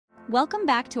Welcome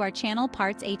back to our channel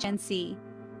PartsHnC.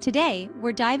 Today,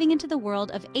 we're diving into the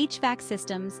world of HVAC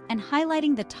systems and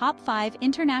highlighting the top 5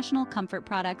 international comfort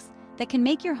products that can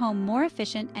make your home more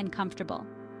efficient and comfortable.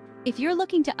 If you're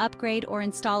looking to upgrade or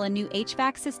install a new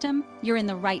HVAC system, you're in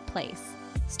the right place.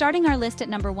 Starting our list at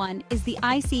number 1 is the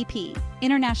ICP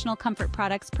International Comfort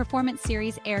Products Performance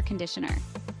Series Air Conditioner.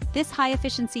 This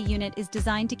high-efficiency unit is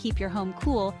designed to keep your home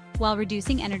cool while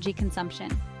reducing energy consumption.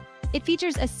 It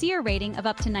features a SEER rating of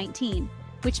up to 19,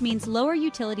 which means lower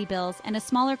utility bills and a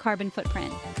smaller carbon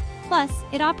footprint. Plus,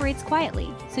 it operates quietly,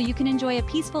 so you can enjoy a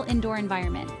peaceful indoor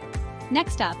environment.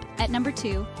 Next up, at number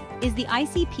 2, is the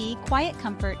ICP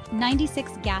QuietComfort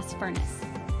 96 Gas Furnace.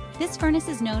 This furnace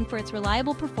is known for its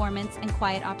reliable performance and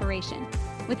quiet operation.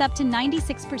 With up to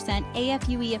 96%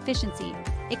 AFUE efficiency,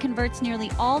 it converts nearly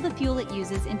all the fuel it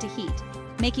uses into heat,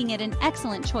 making it an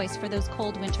excellent choice for those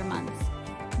cold winter months.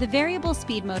 The variable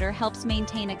speed motor helps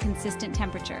maintain a consistent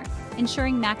temperature,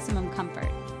 ensuring maximum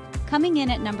comfort. Coming in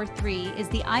at number 3 is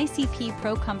the ICP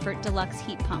ProComfort Deluxe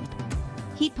Heat Pump.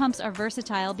 Heat pumps are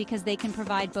versatile because they can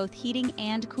provide both heating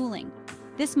and cooling.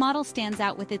 This model stands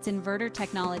out with its inverter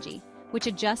technology, which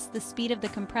adjusts the speed of the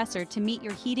compressor to meet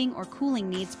your heating or cooling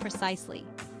needs precisely.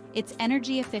 It's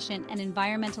energy efficient and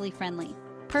environmentally friendly,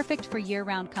 perfect for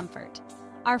year-round comfort.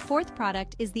 Our fourth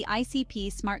product is the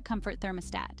ICP SmartComfort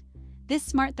Thermostat. This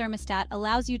smart thermostat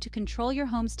allows you to control your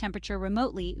home's temperature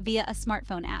remotely via a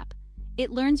smartphone app.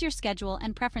 It learns your schedule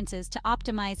and preferences to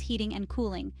optimize heating and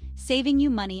cooling, saving you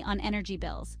money on energy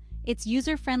bills. Its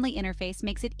user-friendly interface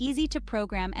makes it easy to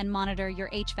program and monitor your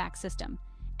HVAC system.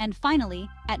 And finally,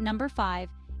 at number 5,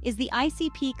 is the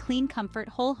ICP CleanComfort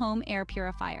Whole Home Air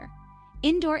Purifier.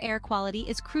 Indoor air quality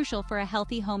is crucial for a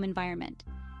healthy home environment.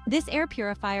 This air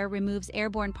purifier removes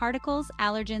airborne particles,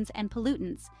 allergens, and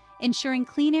pollutants, ensuring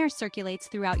clean air circulates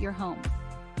throughout your home.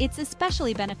 It's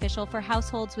especially beneficial for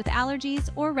households with allergies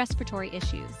or respiratory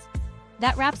issues.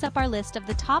 That wraps up our list of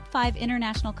the top 5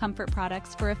 international comfort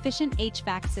products for efficient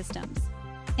HVAC systems.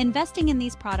 Investing in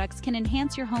these products can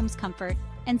enhance your home's comfort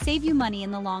and save you money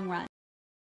in the long run.